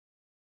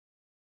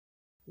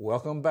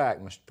Welcome back,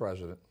 Mr.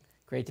 President.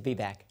 Great to be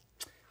back.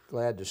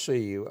 Glad to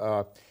see you.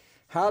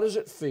 How does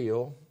it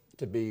feel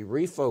to be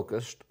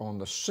refocused on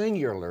the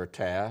singular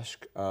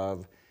task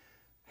of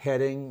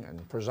heading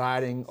and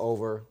presiding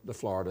over the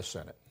Florida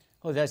Senate?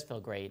 Well, it does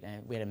feel great.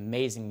 We had an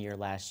amazing year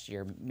last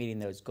year, meeting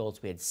those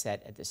goals we had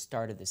set at the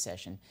start of the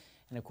session.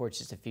 And of course,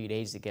 just a few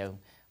days ago,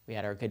 we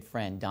had our good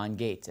friend Don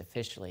Gates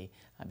officially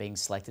being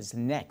selected as the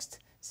next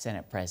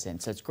Senate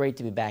President. So it's great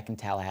to be back in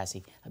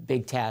Tallahassee. A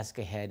big task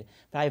ahead,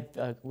 but I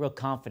have real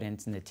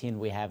confidence in the team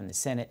we have in the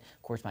Senate.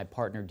 Of course, my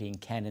partner Dean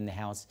Ken in the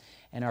House,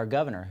 and our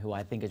governor, who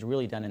I think has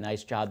really done a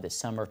nice job this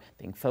summer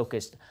being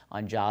focused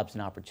on jobs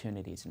and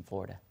opportunities in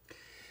Florida.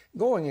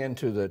 Going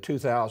into the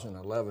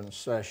 2011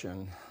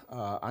 session,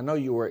 I know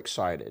you were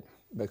excited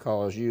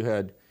because you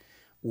had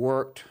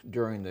worked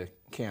during the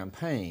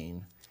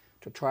campaign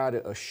to try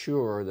to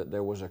assure that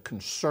there was a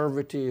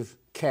conservative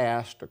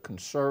cast, a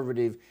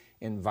conservative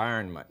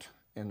environment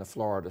in the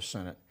Florida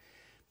Senate.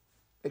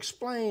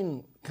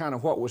 Explain kind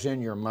of what was in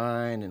your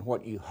mind and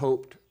what you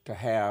hoped to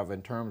have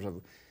in terms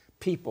of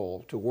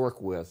people to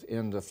work with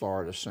in the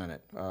Florida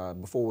Senate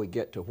before we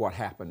get to what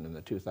happened in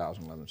the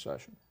 2011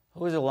 session. It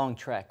was a long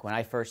trek. When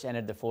I first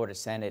entered the Florida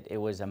Senate, it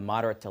was a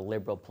moderate to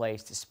liberal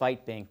place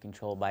despite being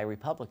controlled by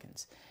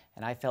Republicans.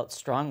 And I felt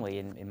strongly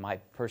in my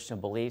personal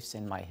beliefs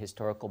and my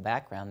historical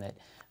background that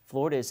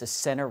Florida is a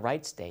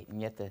center-right state, and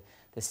yet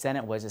the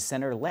Senate was a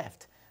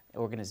center-left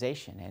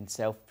organization. And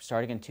so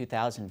starting in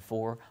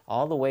 2004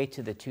 all the way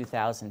to the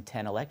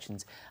 2010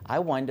 elections, I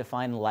wanted to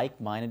find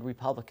like-minded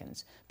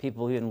Republicans,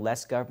 people who had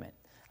less government,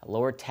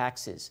 lower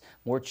taxes,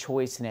 more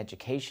choice in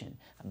education,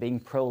 being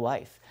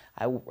pro-life.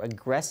 I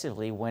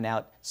aggressively went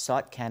out,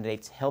 sought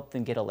candidates, helped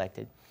them get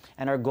elected,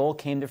 and our goal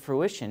came to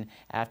fruition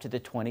after the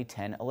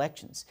 2010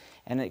 elections.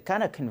 And a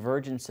kind of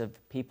convergence of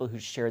people who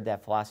shared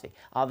that philosophy.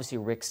 Obviously,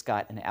 Rick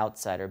Scott, an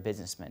outsider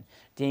businessman.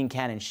 Dean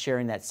Cannon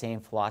sharing that same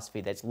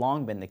philosophy that's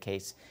long been the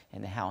case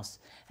in the House.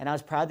 And I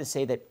was proud to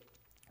say that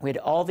we had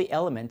all the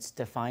elements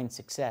to find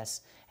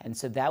success. And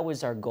so that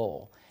was our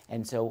goal.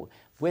 And so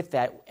with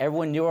that,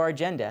 everyone knew our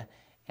agenda.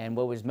 And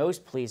what was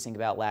most pleasing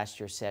about last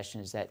year's session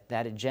is that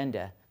that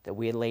agenda that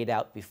we had laid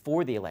out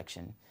before the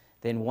election,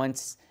 then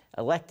once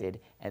elected,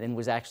 and then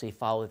was actually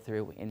followed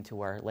through into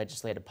our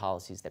legislative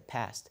policies that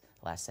passed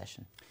last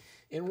session.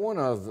 In one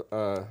of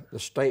the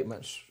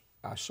statements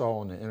I saw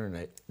on the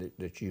internet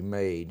that you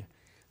made,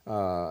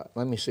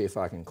 let me see if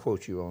I can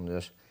quote you on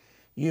this.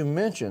 You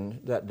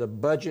mentioned that the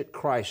budget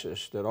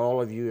crisis that all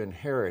of you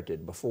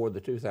inherited before the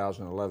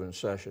 2011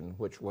 session,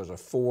 which was a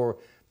 $4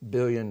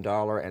 billion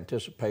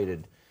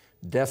anticipated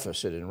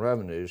deficit in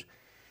revenues,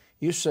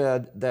 you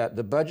said that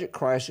the budget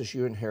crisis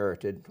you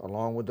inherited,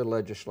 along with the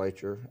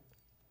legislature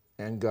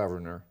and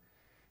governor,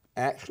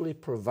 actually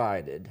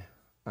provided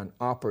an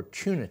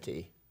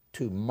opportunity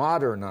to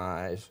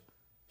modernize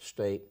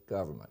state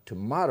government,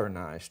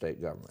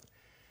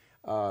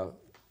 A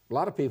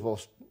lot of people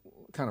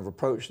kind of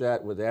approach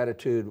that with the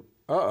attitude,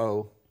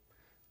 uh-oh,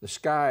 the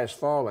sky is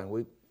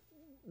falling.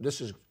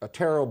 This is a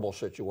terrible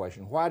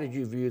situation. Why did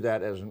you view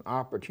that as an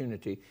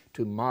opportunity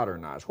to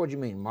modernize? What do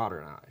you mean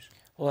modernize?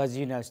 Well, as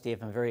you know,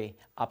 Steve, I'm very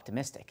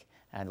optimistic.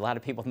 And a lot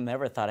of people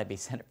never thought I'd be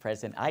Senate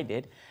President. I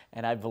did,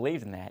 and I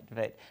believed in that.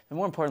 But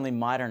more importantly,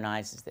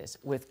 modernizes this.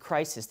 With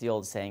crisis, the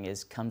old saying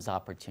is, comes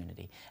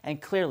opportunity.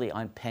 And clearly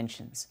on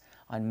pensions,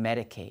 on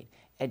Medicaid,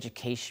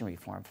 education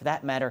reform, for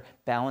that matter,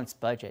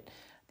 balanced budget.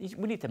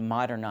 We need to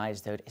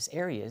modernize those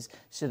areas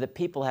so that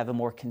people have a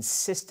more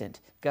consistent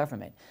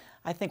government.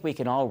 I think we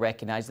can all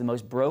recognize the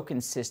most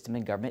broken system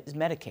in government is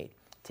Medicaid.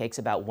 It takes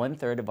about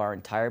 1/3 of our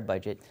entire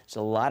budget. There's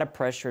a lot of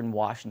pressure in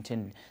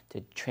Washington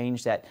to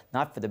change that,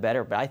 not for the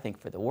better, but I think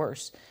for the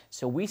worse.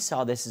 So we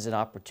saw this as an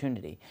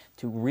opportunity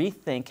to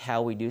rethink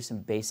how we do some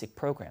basic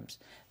programs.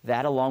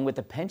 That, along with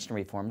the pension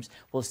reforms,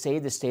 will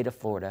save the state of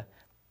Florida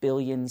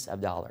billions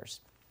of dollars.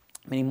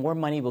 Meaning more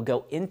money will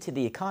go into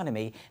the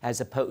economy as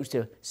opposed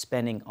to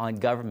spending on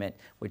government,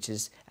 which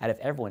is out of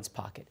everyone's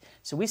pocket.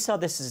 So we saw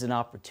this as an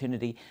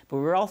opportunity, but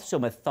we were also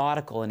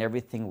methodical in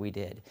everything we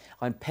did.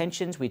 On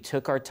pensions, we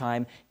took our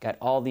time, got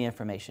all the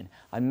information.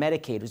 On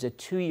Medicaid, it was a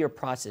 2-year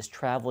process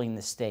traveling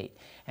the state.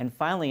 And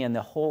finally, on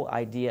the whole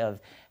idea of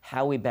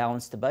how we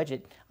balanced the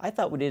budget, I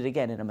thought we did it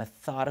again in a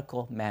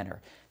methodical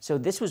manner. So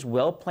this was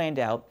well planned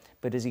out,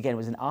 but it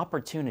was an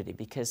opportunity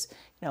because,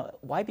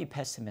 why be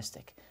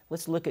pessimistic?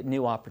 Let's look at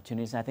new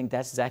opportunities, and I think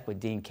that's exactly what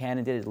Dean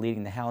Cannon did,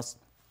 leading the House,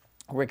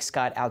 Rick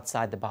Scott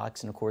outside the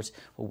box, and of course,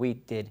 what we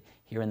did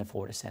here in the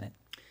Florida Senate.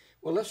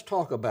 Well, let's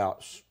talk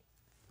about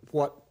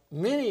what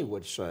many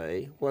would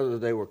say, whether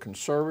they were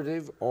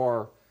conservative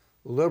or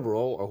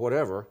liberal or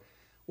whatever,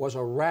 was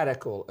a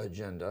radical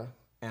agenda,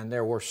 and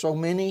there were so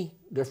many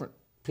different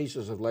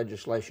pieces of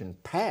legislation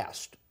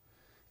passed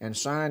and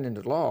signed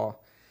into law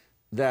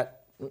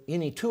that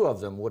any two of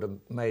them would have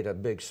made a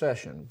big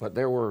session, but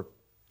there were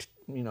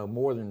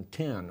more than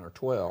 10 or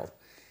 12.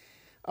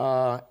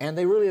 And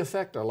they really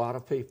affect a lot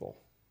of people,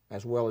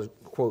 as well as,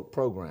 quote,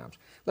 programs.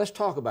 Let's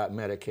talk about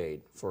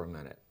Medicaid for a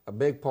minute. A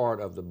big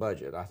part of the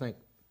budget, I think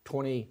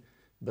 $20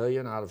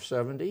 billion out of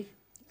 70.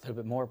 A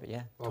little bit more, but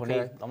yeah,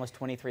 Okay. almost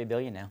 23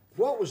 billion now.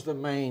 What was the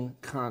main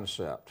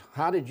concept?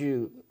 How did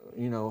you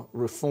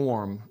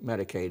reform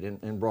Medicaid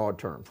in broad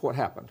terms? What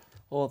happened?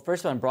 Well,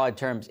 first of all, in broad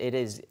terms, it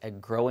is a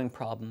growing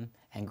problem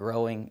and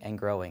growing and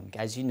growing.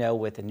 As you know,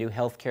 with the new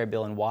health care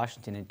bill in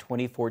Washington in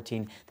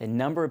 2014, the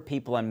number of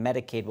people on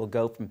Medicaid will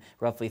go from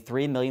roughly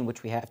 3 million,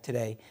 which we have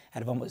today,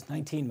 out of almost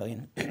 19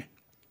 million,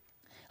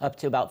 up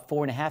to about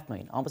 4.5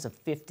 million, almost a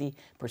 50%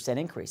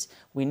 increase.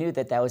 We knew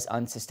that that was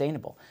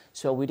unsustainable.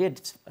 So we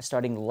did,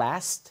 starting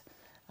last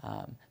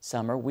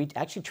summer, we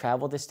actually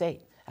traveled the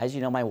state. As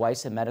you know, my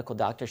wife's a medical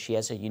doctor. She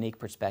has a unique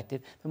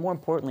perspective. But more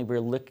importantly, we're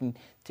looking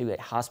at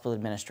hospital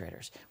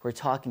administrators. We're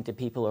talking to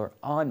people who are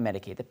on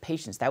Medicaid, the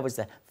patients. That was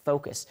the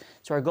focus.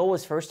 So our goal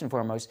was, first and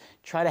foremost,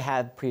 try to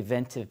have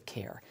preventive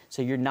care,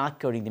 so you're not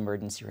going to the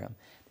emergency room.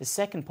 The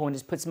second point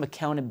is put some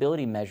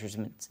accountability measures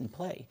in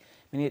play.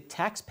 I mean,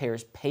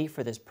 taxpayers pay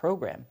for this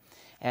program,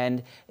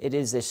 and it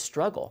is a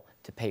struggle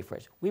to pay for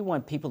it. We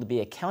want people to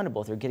be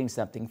accountable if they're getting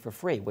something for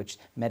free, which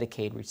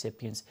Medicaid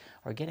recipients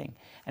are getting.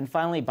 And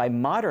finally, by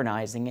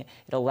modernizing it,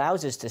 it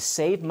allows us to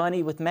save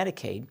money with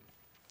Medicaid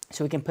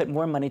so we can put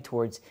more money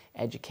towards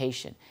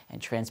education and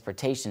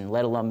transportation,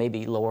 let alone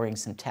maybe lowering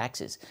some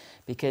taxes.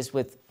 Because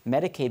with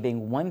Medicaid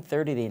being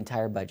 1/3 of the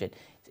entire budget,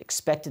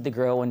 expected to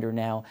grow under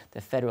now the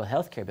federal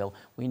health care bill,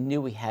 we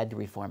knew we had to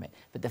reform it.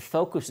 But the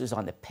focus was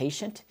on the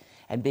patient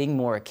and being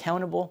more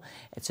accountable,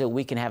 and so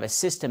we can have a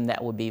system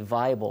that would be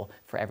viable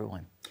for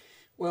everyone.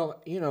 Well,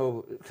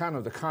 kind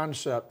of the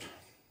concept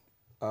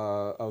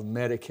of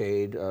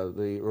Medicaid,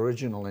 the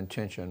original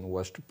intention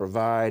was to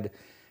provide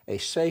a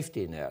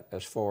safety net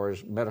as far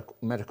as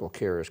medical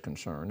care is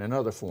concerned and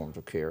other forms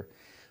of care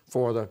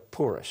for the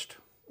poorest,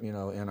 in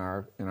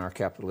our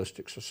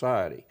capitalistic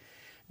society.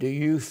 Do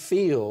you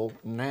feel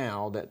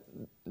now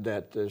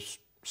that this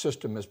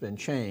system has been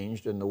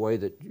changed in the way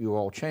that you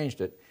all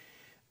changed it,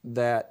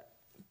 that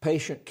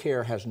patient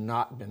care has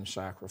not been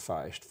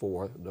sacrificed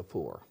for the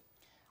poor?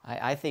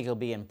 I think it'll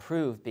be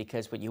improved,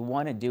 because what you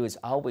want to do is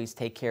always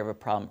take care of a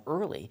problem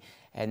early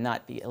and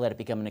not let it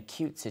become an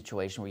acute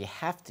situation where you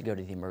have to go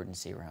to the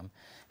emergency room.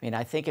 I mean,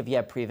 I think if you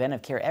have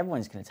preventive care,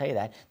 everyone's going to tell you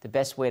that the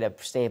best way to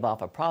stave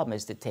off a problem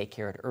is to take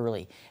care of it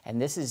early.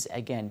 And this is,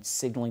 again,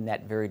 signaling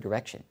that very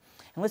direction.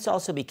 And let's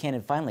also be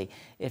candid, finally,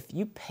 if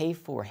you pay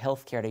for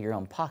health care out of your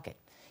own pocket,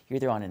 you're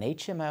either on an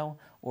HMO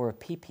or a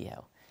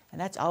PPO. And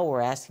that's all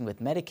we're asking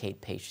with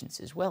Medicaid patients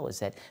as well, is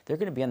that they're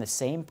going to be on the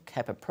same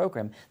type of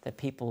program that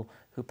people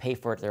who pay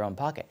for it out of their own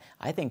pocket.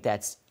 I think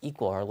that's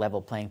equal or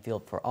level playing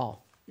field for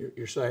all.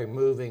 You're saying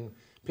moving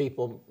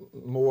people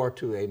more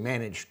to a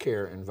managed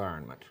care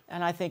environment.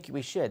 And I think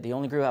we should. The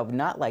only group I would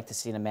not like to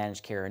see in a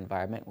managed care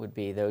environment would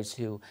be those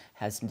who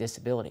have some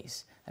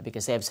disabilities,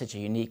 because they have such a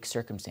unique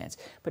circumstance.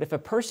 But if a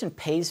person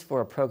pays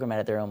for a program out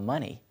of their own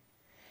money,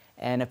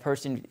 and a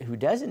person who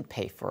doesn't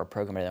pay for a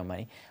program out of their own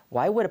money,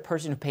 why would a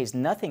person who pays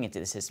nothing into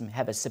the system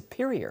have a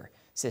superior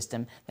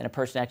system than a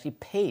person who actually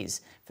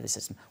pays for the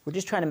system? We're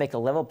just trying to make a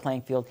level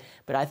playing field.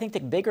 But I think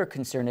the bigger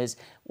concern is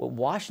what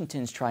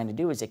Washington's trying to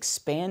do is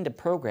expand a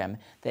program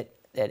that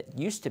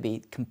used to be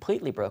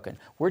completely broken.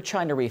 We're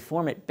trying to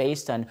reform it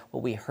based on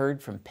what we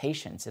heard from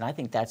patients, and I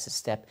think that's a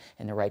step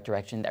in the right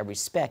direction that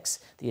respects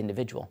the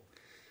individual.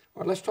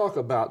 All right, let's talk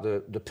about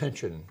the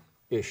pension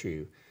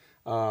issue.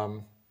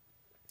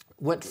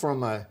 Went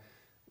from a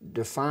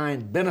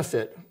defined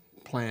benefit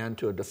plan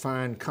to a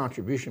defined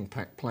contribution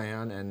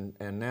plan,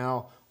 and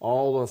now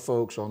all the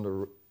folks on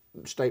the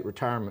state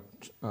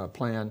retirement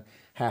plan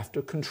have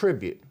to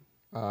contribute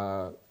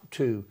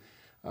to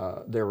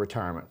their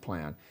retirement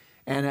plan.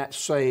 And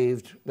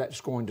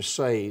that's going to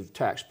save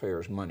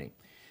taxpayers money.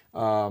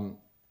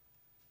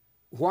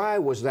 Why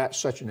was that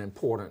such an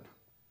important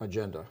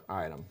agenda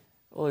item?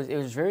 Well, it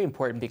was very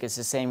important because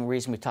the same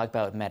reason we talked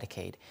about with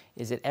Medicaid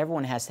is that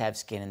everyone has to have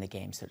skin in the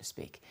game, so to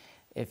speak.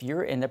 If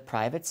you're in the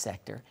private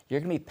sector,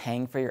 you're going to be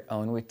paying for your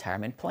own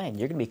retirement plan.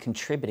 You're going to be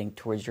contributing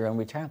towards your own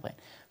retirement plan.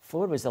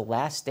 Florida was the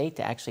last state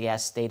to actually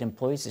ask state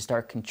employees to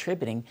start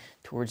contributing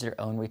towards their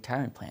own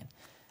retirement plan.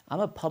 I'm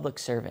a public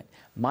servant.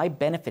 My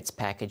benefits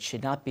package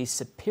should not be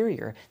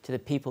superior to the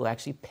people who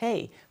actually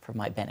pay for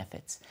my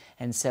benefits.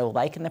 And so,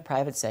 like in the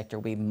private sector,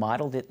 we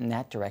modeled it in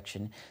that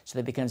direction so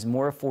that it becomes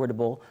more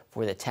affordable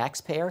for the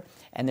taxpayer,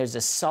 and there's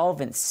a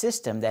solvent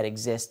system that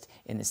exists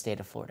in the state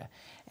of Florida.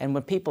 And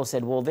when people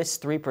said, well, this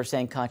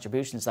 3%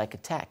 contribution is like a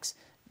tax,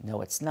 no,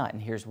 it's not,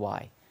 and here's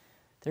why.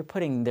 They're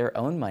putting their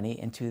own money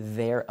into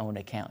their own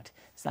account.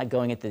 It's not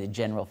going into the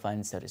general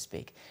fund, so to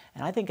speak.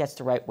 And I think that's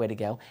the right way to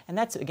go. And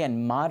that's,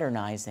 again,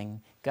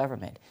 modernizing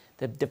government.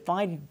 The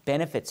defined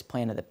benefits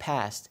plan of the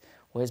past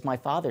was my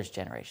father's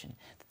generation.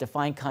 The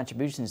defined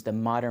contribution is the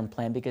modern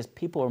plan because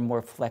people are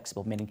more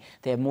flexible, meaning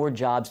they have more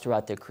jobs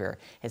throughout their career.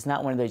 It's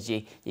not one of those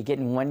you get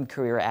in one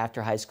career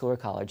after high school or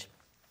college,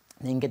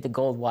 and then you get the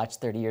gold watch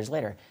 30 years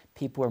later.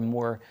 People are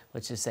more,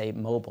 let's just say,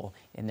 mobile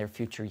in their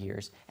future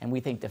years, and we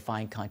think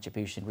defined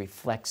contribution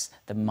reflects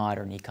the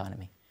modern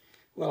economy.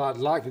 Well, I'd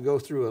like to go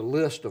through a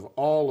list of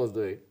all of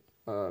the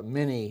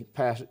many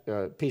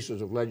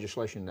pieces of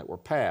legislation that were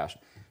passed.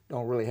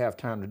 Don't really have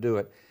time to do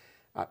it.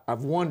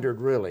 I've wondered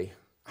really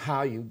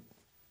how you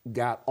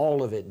got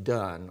all of it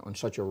done on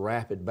such a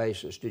rapid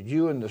basis. Did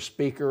you and the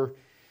Speaker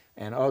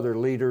and other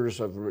leaders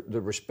of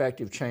the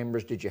respective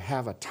chambers, did you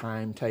have a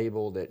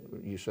timetable that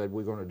you said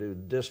we're going to do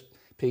this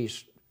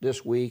piece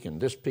this week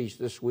and this piece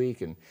this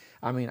week? And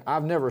I mean,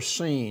 I've never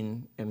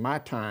seen in my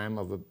time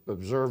of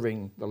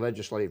observing the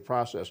legislative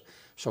process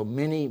so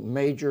many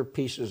major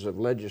pieces of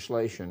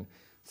legislation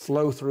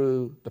flow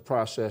through the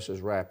process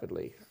as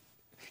rapidly.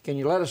 Can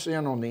you let us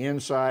in on the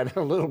inside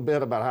a little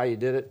bit about how you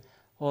did it?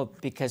 Well,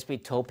 because we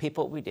told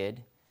people what we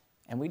did,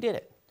 and we did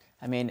it.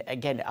 I mean,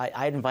 again,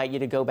 I'd invite you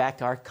to go back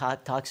to our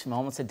talks from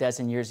almost a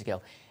dozen years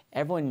ago.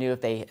 Everyone knew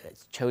if they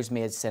chose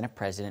me as Senate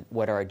President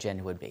what our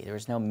agenda would be. There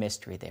was no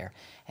mystery there.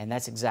 And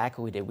that's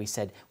exactly what we did. We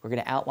said we're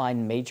going to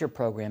outline major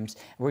programs.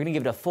 We're going to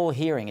give it a full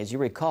hearing. As you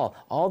recall,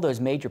 all those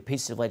major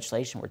pieces of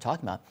legislation we're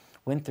talking about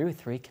went through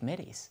 3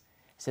 committees.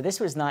 So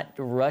this was not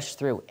rushed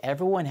through.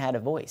 Everyone had a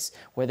voice,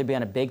 whether it be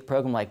on a big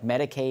program like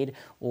Medicaid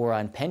or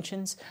on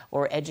pensions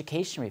or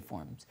education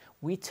reforms.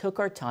 We took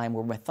our time,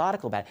 we're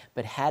methodical about it,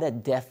 but had a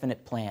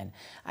definite plan.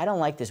 I don't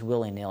like this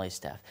willy-nilly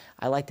stuff.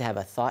 I like to have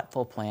a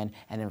thoughtful plan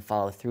and then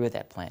follow through with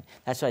that plan.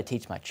 That's what I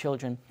teach my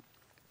children.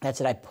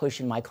 That's what I push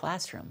in my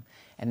classroom.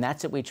 And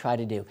that's what we try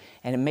to do.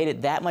 And it made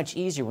it that much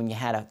easier when you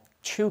had a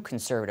true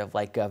conservative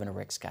like Governor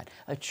Rick Scott,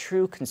 a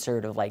true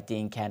conservative like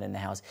Dean Cannon in the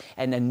House,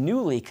 and a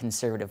newly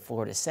conservative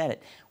Florida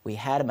Senate. We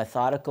had a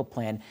methodical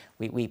plan.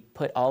 We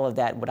put all of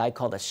that, what I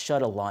call the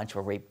shuttle launch,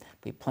 where we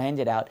planned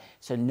it out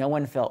so no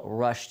one felt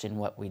rushed in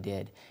what we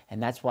did.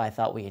 And that's why I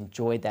thought we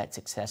enjoyed that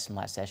success from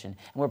last session.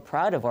 And we're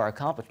proud of our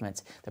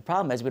accomplishments. The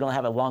problem is we don't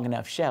have a long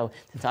enough show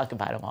to talk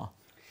about them all.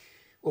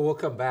 Well, we'll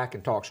come back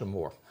and talk some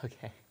more.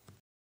 Okay.